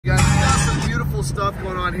cool stuff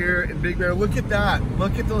going on here in Big Bear. Look at that.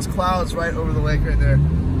 Look at those clouds right over the lake right there.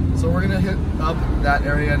 So we're gonna hit up that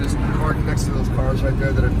area and just park next to those cars right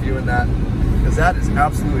there that are viewing that, because that is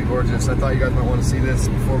absolutely gorgeous. I thought you guys might want to see this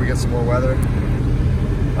before we get some more weather.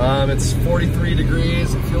 It's 43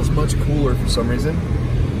 degrees. It feels much cooler for some reason.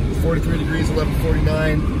 43 degrees,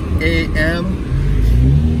 11:49 a.m.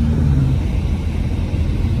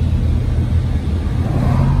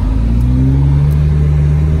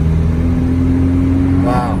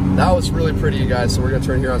 Wow, that was really pretty, you guys. So we're gonna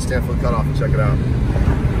turn here on Stanfield Cutoff and check it out.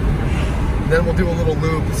 And then we'll do a little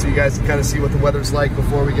loop so you guys can kind of see what the weather's like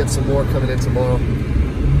before we get some more coming in tomorrow. All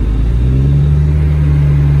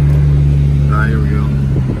right, here we go.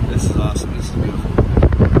 This is awesome. This is beautiful.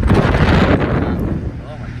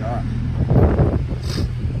 Oh my God.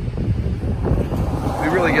 We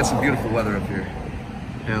really get some beautiful weather up here.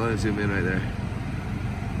 Yeah, let me zoom in right there.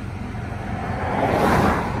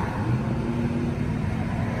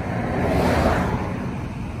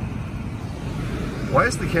 Why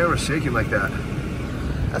is the camera shaking like that?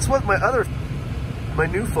 That's what my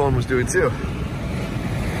new phone was doing too.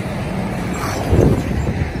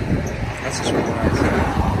 That's just really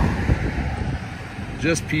nice.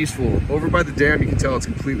 Just peaceful. Over by the dam, you can tell it's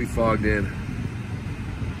completely fogged in.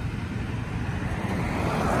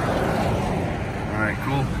 All right,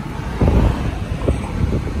 cool.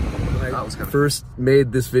 That was kind of first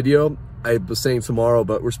made this video. I was saying tomorrow,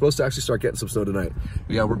 but we're supposed to actually start getting some snow tonight.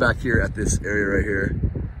 But yeah, we're back here at this area right here.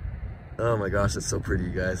 Oh my gosh, that's so pretty,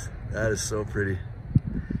 you guys. That is so pretty.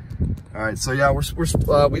 All right, so yeah, we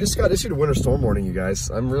just got issued a winter storm warning, you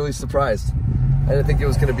guys. I'm really surprised. I didn't think it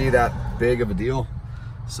was gonna be that big of a deal.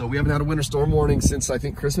 So we haven't had a winter storm warning since I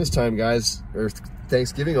think Christmas time, guys, or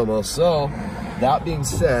Thanksgiving almost. So that being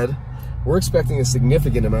said, we're expecting a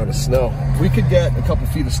significant amount of snow. We could get a couple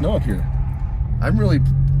feet of snow up here. I'm really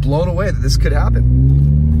blown away that this could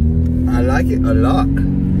happen. I like it a lot.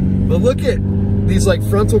 But look at these like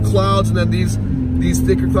frontal clouds and then these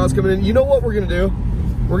thicker clouds coming in. You know what we're gonna do?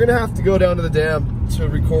 We're gonna have to go down to the dam to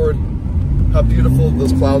record how beautiful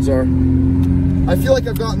those clouds are. I feel like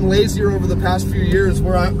I've gotten lazier over the past few years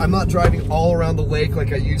where I'm not driving all around the lake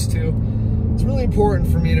like I used to. It's really important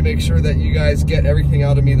for me to make sure that you guys get everything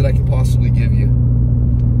out of me that I can possibly give you.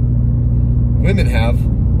 Women have.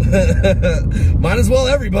 Might as well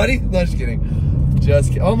everybody. No, just kidding. Just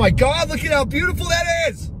kidding. Oh my God, look at how beautiful that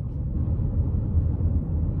is.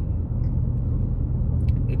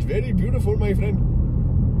 It's very beautiful, my friend.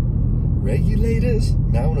 Regulators,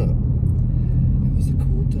 mount up. It was a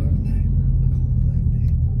cool dark night. A cold black day.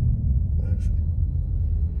 Honestly.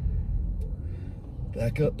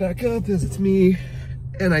 Back up, as it's me.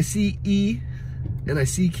 N-I-C-E,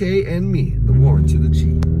 N-I-C-K, and me. The Warren to the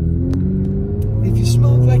G. If you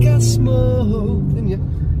smoke like I smoke, then you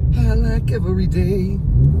high like every day.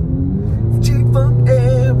 J-Funk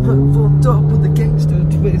era, fucked up with a gangster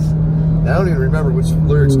twist. I don't even remember which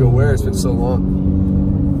lyrics go where, it's been so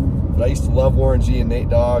long. But I used to love Warren G and Nate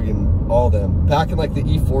Dogg and all of them. Back in like the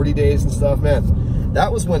E40 days and stuff, man.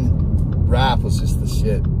 That was when rap was just the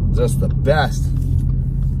shit. Just the best.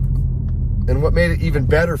 And what made it even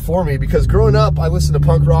better for me, because growing up, I listened to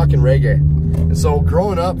punk rock and reggae. And so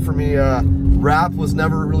growing up for me, rap was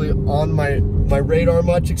never really on my radar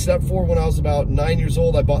much, except for when I was about 9 years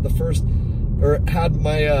old. I bought the first, or had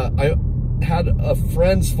my, I had a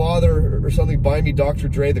friend's father or something buy me Dr.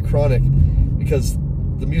 Dre The Chronic, because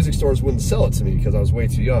the music stores wouldn't sell it to me because I was way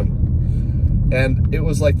too young. And it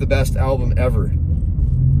was like the best album ever.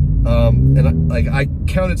 And I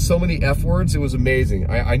counted so many F words, it was amazing.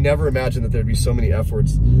 I never imagined that there'd be so many F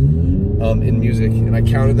words in music, and I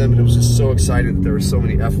counted them, and it was just so exciting that there were so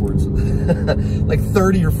many F words. Like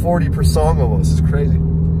 30 or 40 per song almost. It's crazy.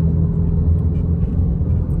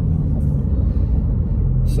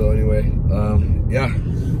 So anyway, yeah,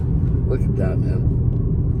 look at that,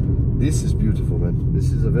 man. This is beautiful, man.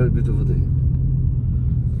 This is a very beautiful day.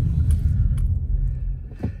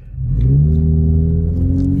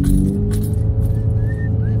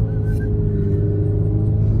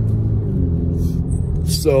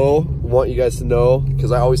 So, want you guys to know,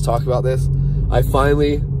 because I always talk about this, I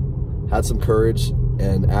finally had some courage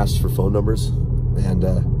and asked for phone numbers, and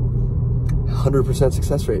 100%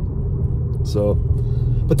 success rate. So,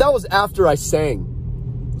 but that was after I sang.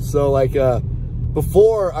 So like,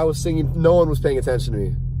 before I was singing, no one was paying attention to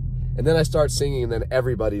me. And then I start singing, and then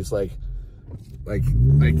everybody's like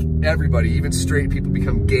everybody, even straight people,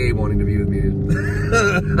 become gay wanting to be with me.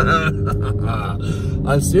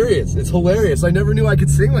 I'm serious. It's hilarious. I never knew I could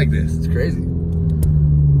sing like this. It's crazy.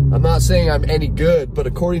 I'm not saying I'm any good, but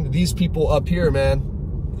according to these people up here, man,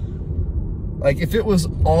 like if it was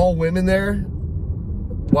all women there,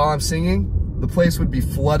 while I'm singing, the place would be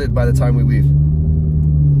flooded by the time we leave.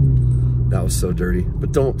 That was so dirty,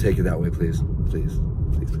 but don't take it that way, please. Please,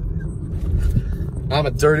 please, please, please. I'm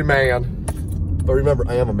a dirty man, but remember,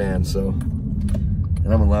 I am a man, so, and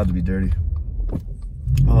I'm allowed to be dirty.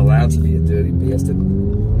 I'm allowed to be a dirty bastard.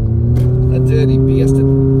 A dirty bastard.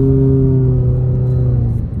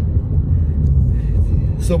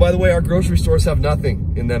 So by the way, our grocery stores have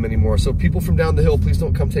nothing in them anymore. So people from down the hill, please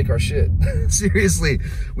don't come take our shit. Seriously,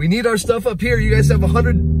 we need our stuff up here. You guys have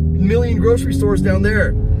 100 million grocery stores down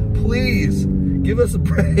there. Please, give us a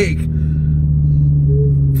break.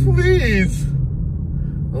 Please.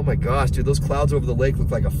 Oh my gosh, dude, those clouds over the lake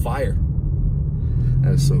look like a fire.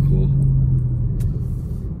 That is so cool.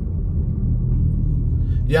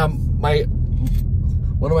 Yeah,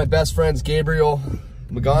 one of my best friends, Gabriel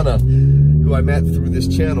Magana, who I met through this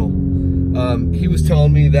channel, he was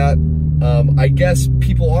telling me that I guess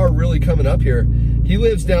people are really coming up here. He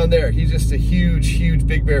lives down there. He's just a huge, huge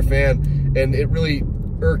Big Bear fan, and it really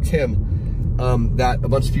irked him that a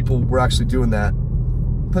bunch of people were actually doing that.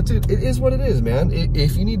 But dude, it is what it is, man.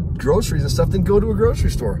 If you need groceries and stuff, then go to a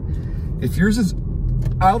grocery store. If yours is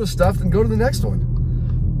out of stuff, then go to the next one.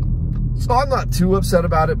 So I'm not too upset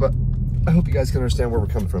about it, but I hope you guys can understand where we're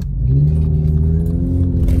coming from.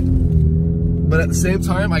 But at the same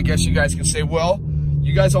time, I guess you guys can say, well,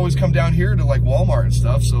 you guys always come down here to like Walmart and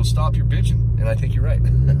stuff, so stop your bitching. And I think you're right.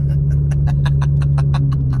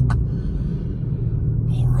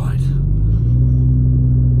 All right.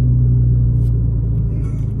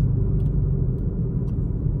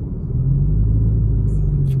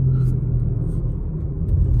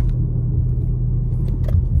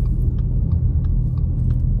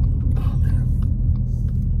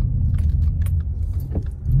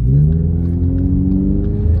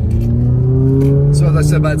 So as I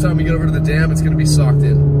said, by the time we get over to the dam, it's going to be socked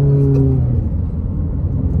in.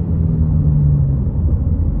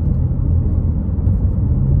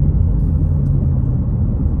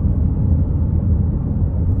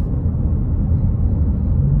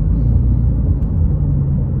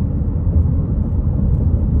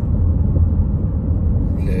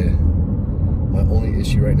 Okay. My only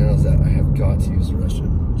issue right now is that I have got to use the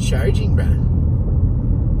restroom. Charging, bruh.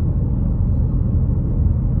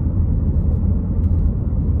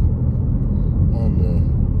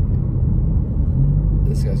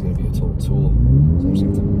 This guy's gonna be a total tool, so I'm just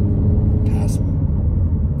gonna have to pass him.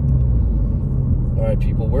 All right,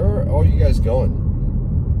 people, where are all you guys going?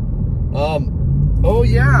 Oh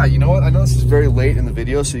yeah, you know what? I know this is very late in the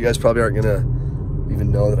video, so you guys probably aren't gonna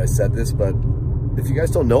even know that I said this, but if you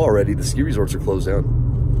guys don't know already, the ski resorts are closed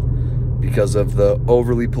down because of the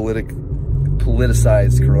overly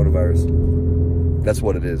politicized coronavirus. That's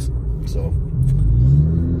what it is, so.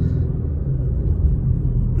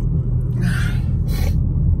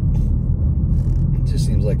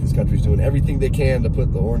 Seems like this country's doing everything they can to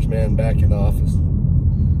put the orange man back in office,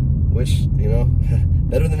 which, you know,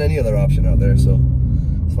 better than any other option out there, so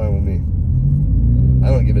it's fine with me. I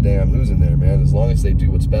don't give a damn who's in there, man, as long as they do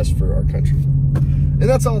what's best for our country. And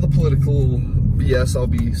that's all the political BS I'll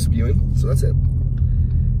be spewing, so that's it.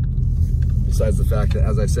 Besides the fact that,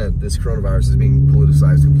 as I said, this coronavirus is being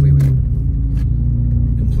politicized completely.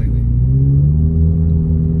 Completely.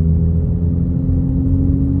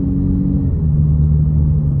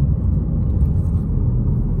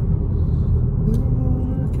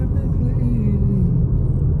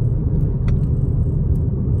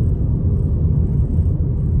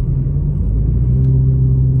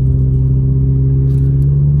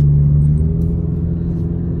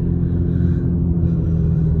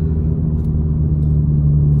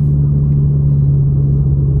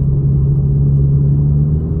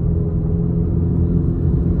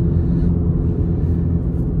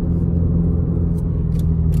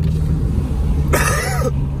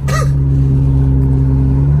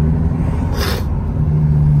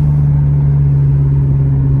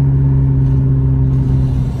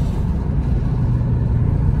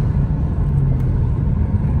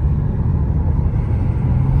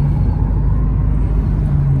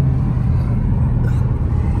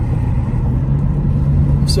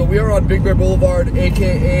 So we are on Big Bear Boulevard,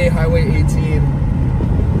 aka Highway 18.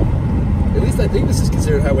 At least I think this is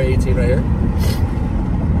considered Highway 18 right here.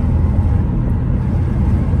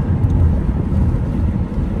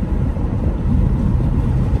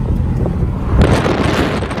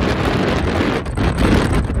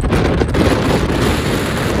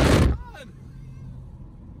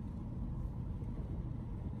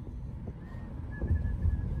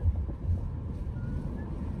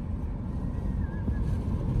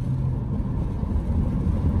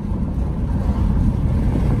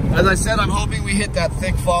 As I said, I'm hoping we hit that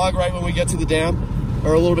thick fog right when we get to the dam,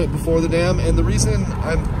 or a little bit before the dam. And the reason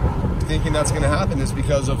I'm thinking that's gonna happen is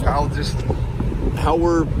because of how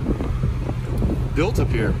we're built up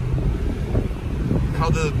here. How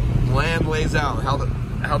the land lays out, how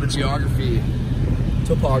the geography,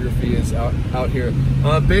 topography is out here.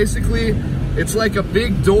 Basically, it's like a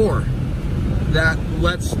big door that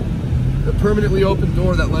lets, a permanently open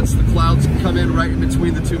door that lets the clouds come in right in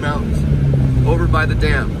between the two mountains, over by the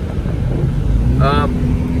dam.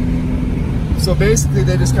 So basically,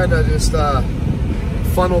 they just kind of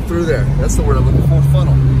funnel through there. That's the word I'm looking for,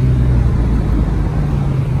 funnel.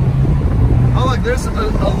 Oh, look, there's a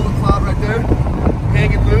little cloud right there,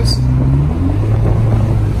 hanging loose.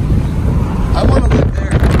 I want to live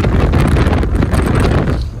there.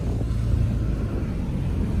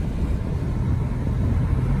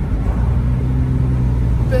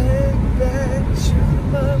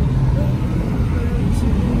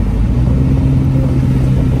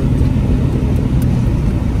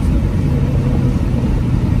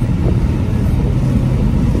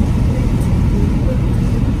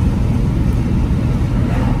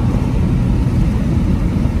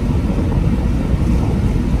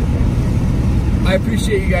 I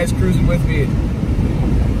appreciate you guys cruising with me.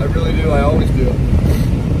 I really do, I always do.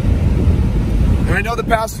 And I know the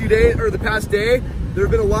past few days, or the past day, there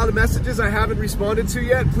have been a lot of messages I haven't responded to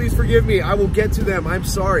yet. Please forgive me, I will get to them, I'm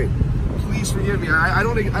sorry. Please forgive me, I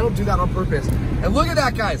don't do that on purpose. And look at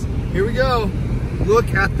that, guys, here we go.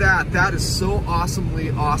 Look at that, that is so awesomely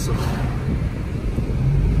awesome.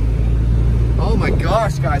 Oh my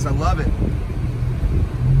gosh, guys, I love it.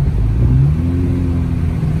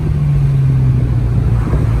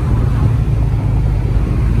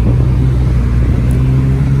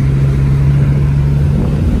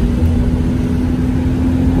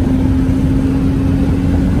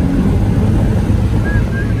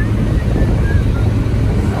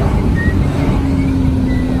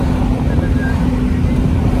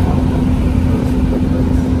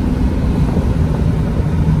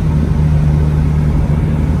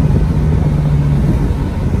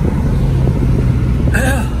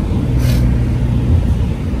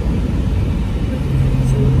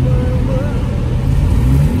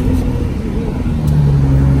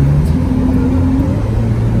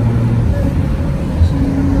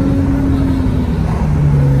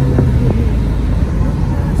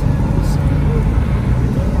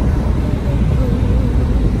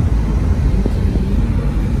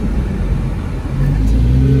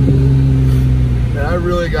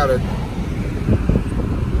 Gotta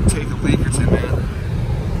take a week or two, man.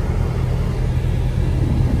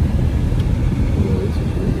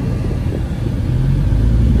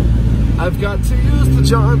 I've got to use the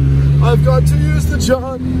John, I've got to use the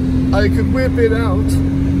John. I could whip it out,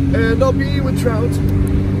 and I'll be with trout.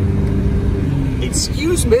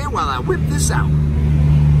 Excuse me while I whip this out.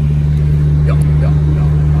 Yo, yo, yo.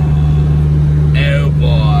 Oh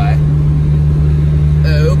boy.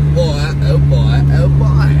 Oh boy, oh boy, oh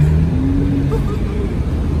boy.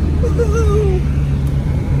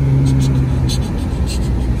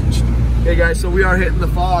 Hey guys, so we are hitting the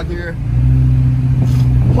fog here.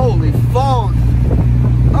 Holy phone.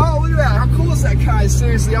 Oh, look at that. How cool is that, guys?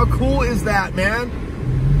 Seriously, how cool is that, man?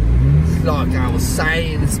 Like I was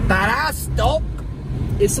saying, it's badass, dog.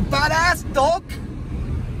 It's a badass, dog.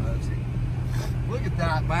 Look at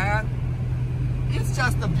that, man. It's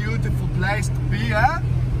just a beautiful place to be, eh?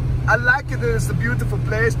 I like it, it's a beautiful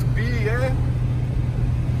place to be, eh?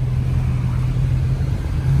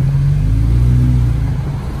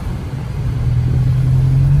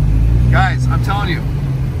 Guys, I'm telling you,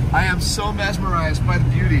 I am so mesmerized by the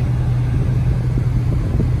beauty.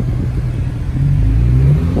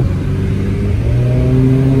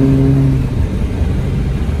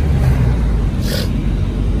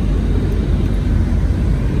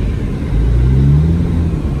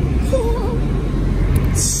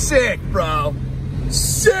 Sick, bro.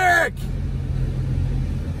 Sick!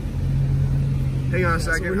 Hang on a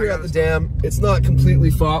second. So we're here at the dam. It's not completely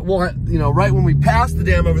fog. Well, you know, right when we pass the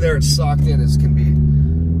dam over there, it's socked in as can be.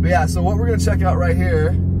 But yeah, so what we're gonna check out right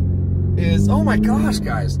here is, oh my gosh,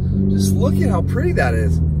 guys. Just look at how pretty that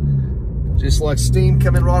is. Just like steam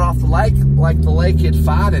coming right off the lake, like the lake had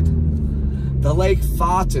farted. The lake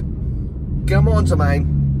farted. Come on,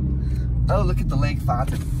 Jermaine. Oh, look at the lake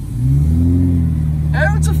farted.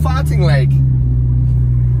 Oh, it's a farting lake.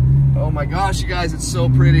 Oh my gosh, you guys, it's so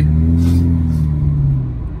pretty.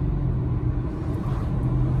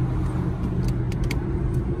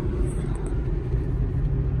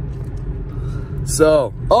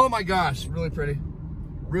 So, oh my gosh, really pretty.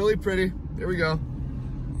 Really pretty. There we go.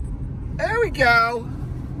 There we go.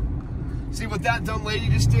 See what that dumb lady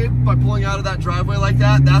just did by pulling out of that driveway like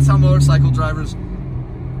that? That's how motorcycle drivers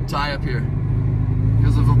die up here.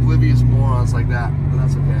 Because of oblivious morons like that. But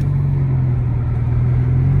that's okay.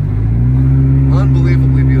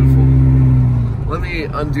 Unbelievably beautiful. Let me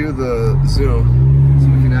undo the zoom so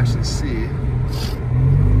we can actually see.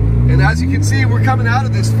 And as you can see, we're coming out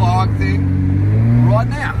of this fog thing right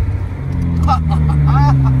now.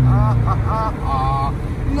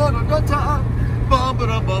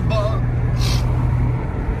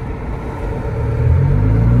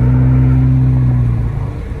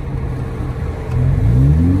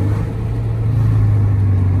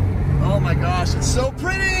 Oh my gosh, it's so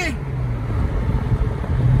pretty!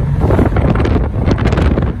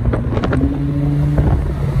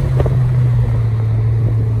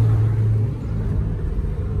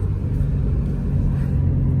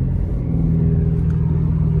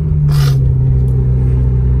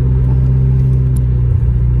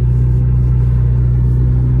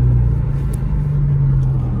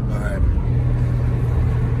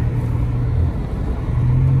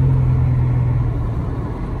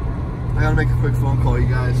 Make a quick phone call, you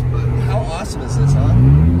guys, but how awesome is this, huh?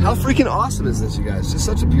 How freaking awesome is this, you guys? Just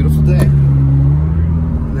such a beautiful day.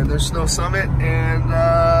 And then there's Snow Summit and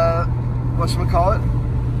whatchamacallit?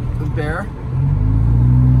 The bear.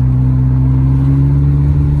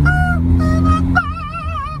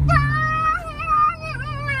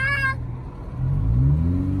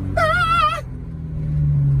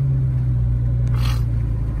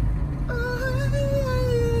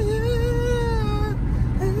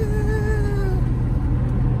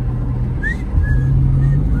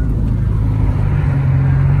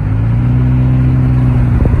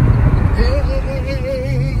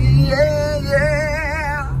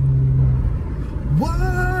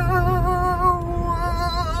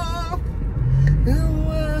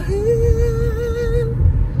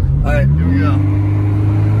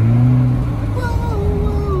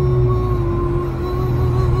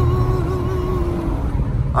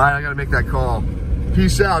 Alright, I gotta make that call.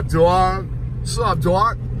 Peace out, dog. What's up,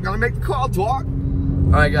 dog? Gotta make the call, dog.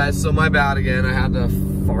 Alright, guys, so my bad again. I had to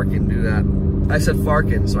farkin' do that. I said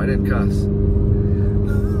farkin', so I didn't cuss.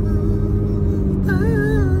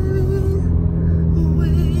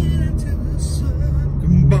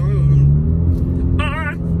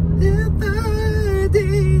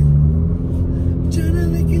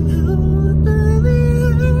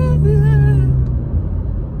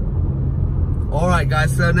 Alright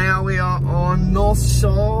guys, so now we are on North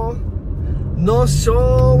Shore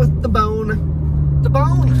with the bone. The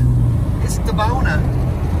bone. It's the boner.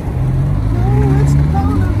 Oh, it's the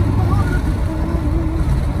boner.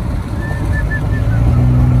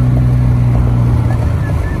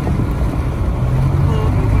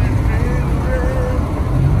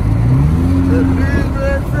 The big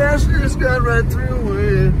red flash just got right through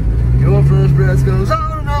it. Your first breath goes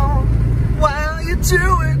on and on while you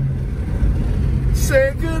chew it.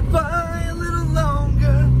 Say goodbye a little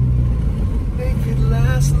longer. Make it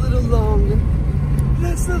last a little longer.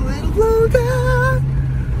 Last a little longer.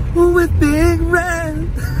 With Big Red.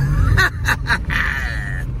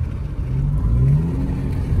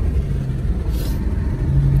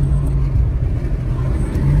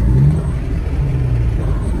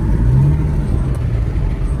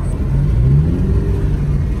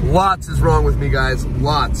 Lots is wrong with me, guys.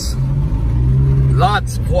 Lots.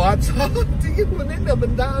 Lots, quads. Tingin mo na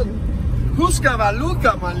naman dan. Huska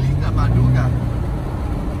maluga, malina maluga.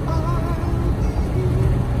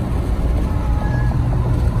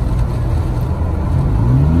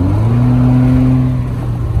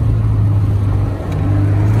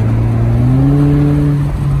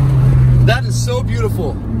 That is so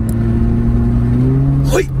beautiful.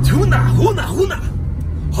 Hoi, tuna, huna, huna.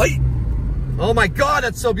 Hoi. Oh my God,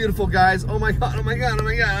 that's so beautiful, guys. Oh my God, oh my God, oh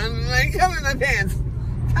my God. I'm like, come in my pants.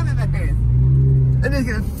 Come in my pants. And it's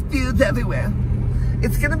gonna spew everywhere.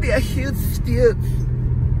 It's gonna be a huge spew.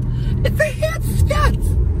 It's a huge spew.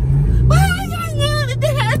 What are you doing with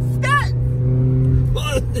the huge spew?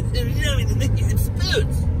 What are you doing with the huge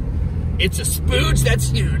spooge? It's a spooge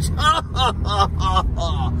that's huge.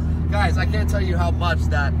 Guys, I can't tell you how much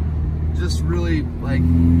that just really, like,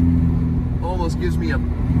 almost gives me a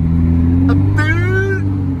booty.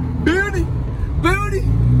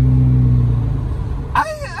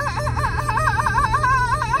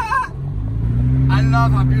 I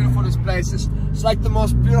love how beautiful this place is. It's like the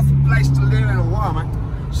most beautiful place to live in the world, man.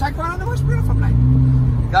 It's like one of the most beautiful places.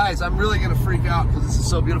 Guys, I'm really gonna freak out because this is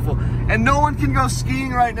so beautiful. And no one can go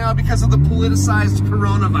skiing right now because of the politicized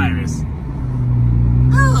coronavirus.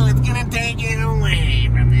 Oh, it's gonna take it away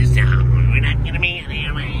from this town. We're not gonna be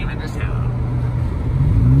away from this town.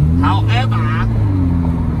 However,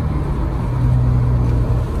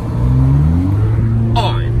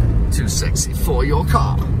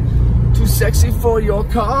 sexy for your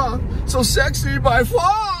car, so sexy by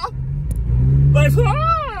far. By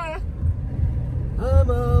far. I'm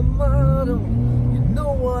a model, you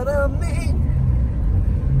know what I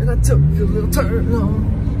mean. And I took a little turn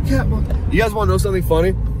on catwalk. You guys want to know something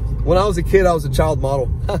funny? When I was a kid, I was a child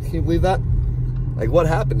model. Can you believe that? Like, what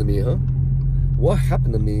happened to me, huh? What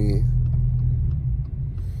happened to me?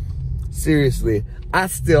 Seriously, I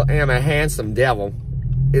still am a handsome devil.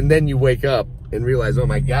 And then you wake up and realize, oh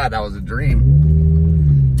my God, that was a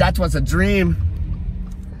dream. That was a dream.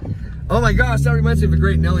 Oh my gosh, that reminds me of a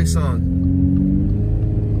great Nelly song.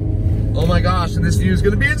 Oh my gosh, and this view is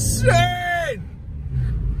gonna be insane!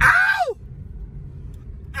 Ow!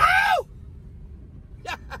 Ow!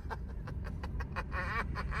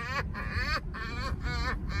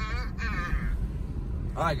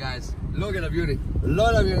 All right, guys, look at the beauty.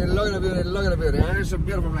 Look at the beauty, look at the beauty, look at the beauty. It's a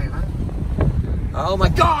beautiful place, huh? Oh my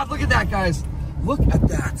God, look at that, guys. Look at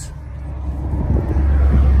that.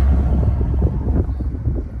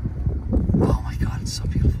 Oh my God, it's so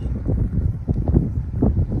beautiful.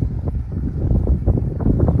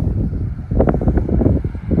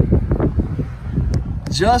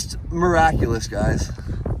 Just miraculous, guys.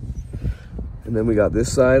 And then we got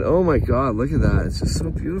this side. Oh my God, look at that. It's just so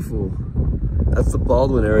beautiful. That's the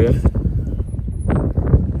Baldwin area.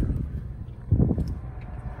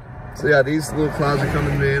 So yeah, these little clouds are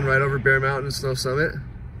coming in right over Bear Mountain and Snow Summit.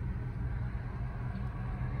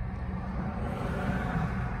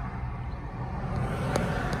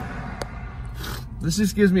 This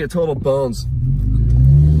just gives me a total bones.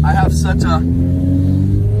 I have such a,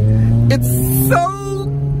 it's so,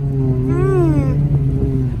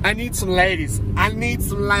 I need some ladies. I need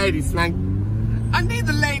some ladies, man. I need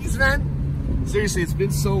the ladies, man. Seriously, it's been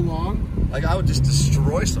so long. Like, I would just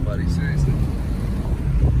destroy somebody, seriously.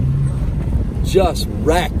 Just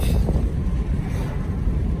wreck.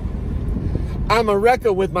 I'm a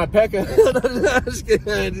wrecker with my pecker. Just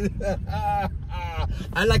kidding.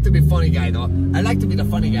 I like to be a funny guy, though. I like to be the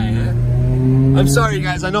funny guy, huh? I'm sorry,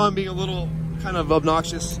 guys. I know I'm being a little kind of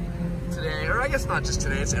obnoxious today. Or I guess not just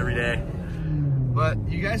today, it's every day. But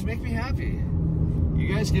you guys make me happy. You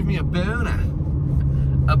guys give me a bona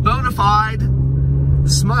fide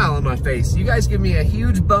smile on my face. You guys give me a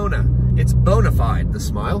huge bona. It's bona fide, the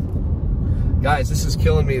smile. Guys, this is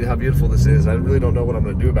killing me how beautiful this is. I really don't know what I'm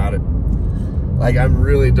gonna do about it. Like, I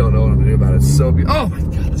really don't know what I'm gonna do about it. It's so beautiful. Oh my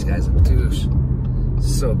God, this guy's a douche.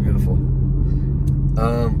 So beautiful.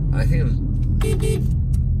 I think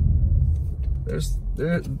it was,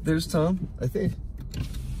 there's Tom, I think.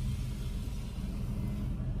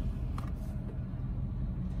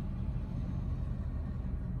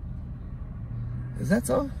 Is that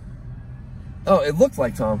Tom? Oh, it looked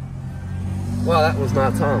like Tom. Wow, that was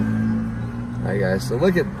not Tom. All right, guys, so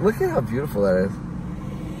look at how beautiful that is.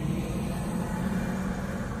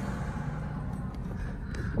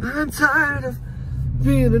 I'm tired of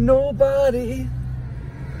being a nobody.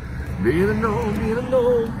 Being a no, being a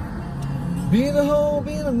no. Being a hoe,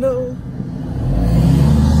 being a no.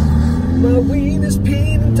 My weed is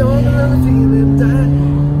peeing and dawn around the feeling that.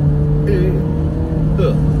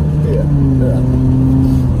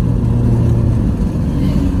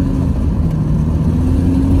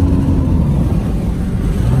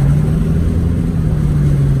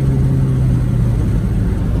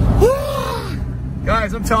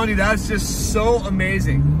 Guys, I'm telling you, that's just so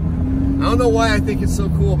amazing. I don't know why I think it's so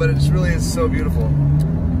cool, but it just really is so beautiful.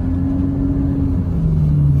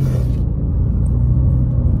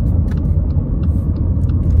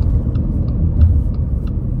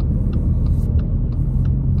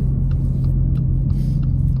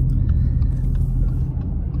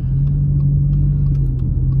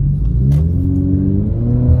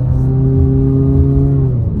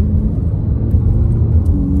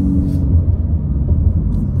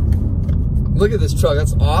 Look at this truck,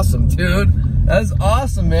 that's awesome, dude. That's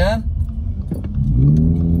awesome, man.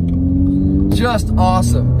 Just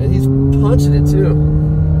awesome. And he's punching it too.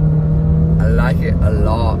 I like it a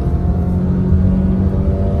lot.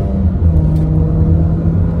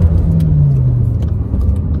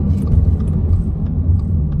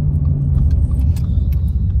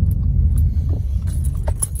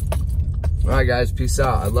 All right, guys, peace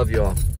out. I love you all.